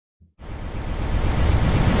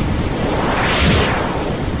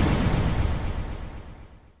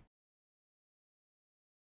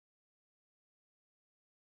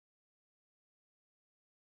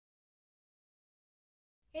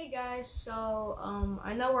Hey guys,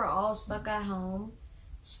 I know we're all stuck at home.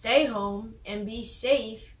 Stay home and be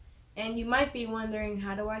safe. And you might be wondering,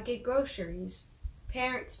 how do I get groceries?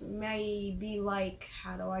 Parents may be like,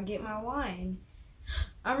 how do I get my wine?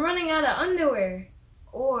 I'm running out of underwear.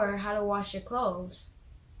 Or how to wash your clothes.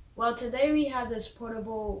 Well, today we have this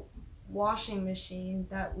portable washing machine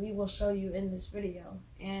that we will show you in this video.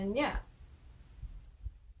 And yeah.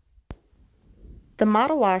 The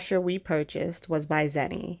model washer we purchased was by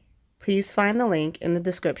Zenni. Please find the link in the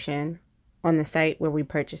description on the site where we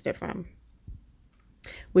purchased it from.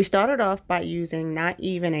 We started off by using not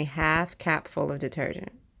even a half cap full of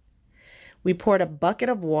detergent. We poured a bucket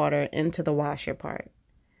of water into the washer part.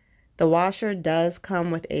 The washer does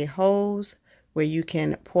come with a hose where you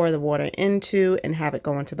can pour the water into and have it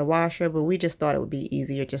go into the washer, but we just thought it would be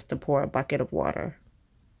easier just to pour a bucket of water.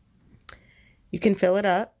 You can fill it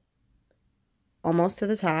up almost to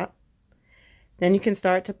the top. Then you can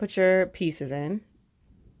start to put your pieces in.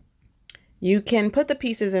 You can put the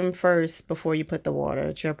pieces in first before you put the water.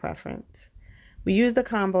 It's your preference. We used the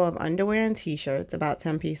combo of underwear and t-shirts, about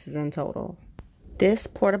 10 pieces in total. This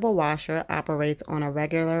portable washer operates on a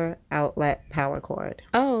regular outlet power cord.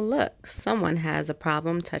 Oh, look, someone has a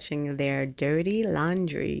problem touching their dirty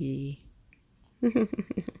laundry.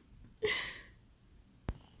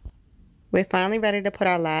 We're finally ready to put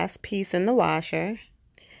our last piece in the washer.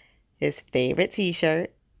 His favorite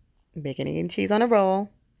t-shirt, bacon and cheese on a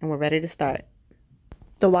roll, and we're ready to start.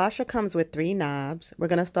 The washer comes with 3 knobs. We're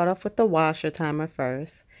going to start off with the washer timer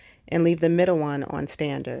first and leave the middle one on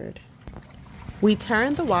standard. We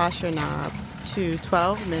turn the washer knob to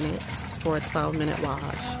 12 minutes for a 12-minute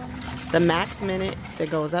wash. The max minutes it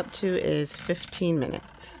goes up to is 15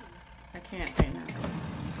 minutes. I can't right now.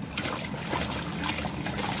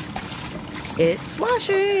 It's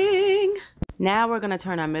washing! Now we're going to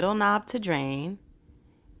turn our middle knob to drain.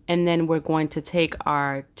 And then we're going to take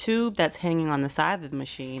our tube that's hanging on the side of the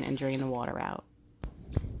machine and drain the water out.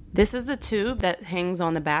 This is the tube that hangs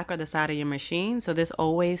on the back or the side of your machine. So this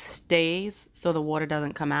always stays so the water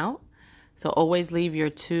doesn't come out. So always leave your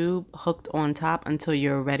tube hooked on top until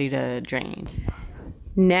you're ready to drain.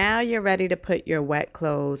 Now you're ready to put your wet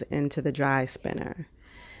clothes into the dry spinner.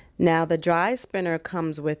 Now the dry spinner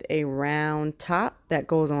comes with a round top that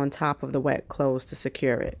goes on top of the wet clothes to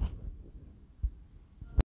secure it.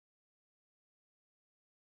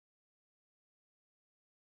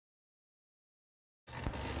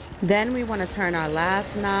 Then we want to turn our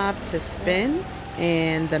last knob to spin,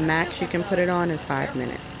 and the max you can put it on is 5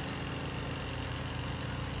 minutes.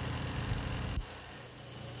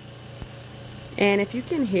 And if you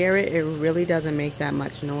can hear it, it really doesn't make that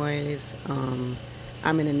much noise.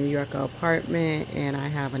 I'm in a New York apartment and I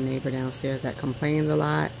have a neighbor downstairs that complains a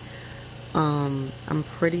lot. I'm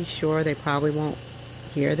pretty sure they probably won't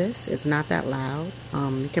hear this. It's not that loud.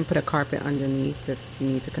 You can put a carpet underneath if you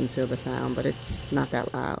need to conceal the sound, but it's not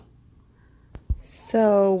that loud.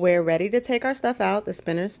 So we're ready to take our stuff out. The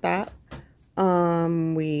spinner stopped.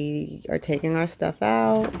 We are taking our stuff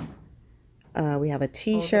out. We have a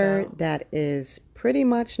t-shirt that is pretty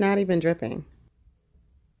much not even dripping.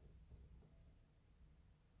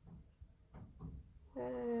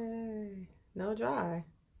 Hey, no dry.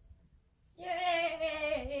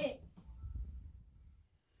 Yay!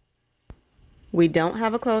 We don't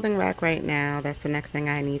have a clothing rack right now. That's the next thing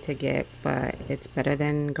I need to get, but it's better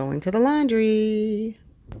than going to the laundry.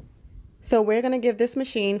 So we're going to give this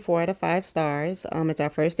machine 4 out of 5 stars. It's our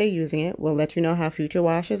first day using it. We'll let you know how future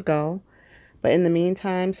washes go. But in the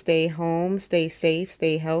meantime, stay home, stay safe,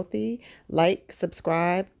 stay healthy. Like,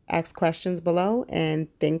 subscribe, ask questions below, and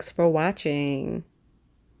thanks for watching.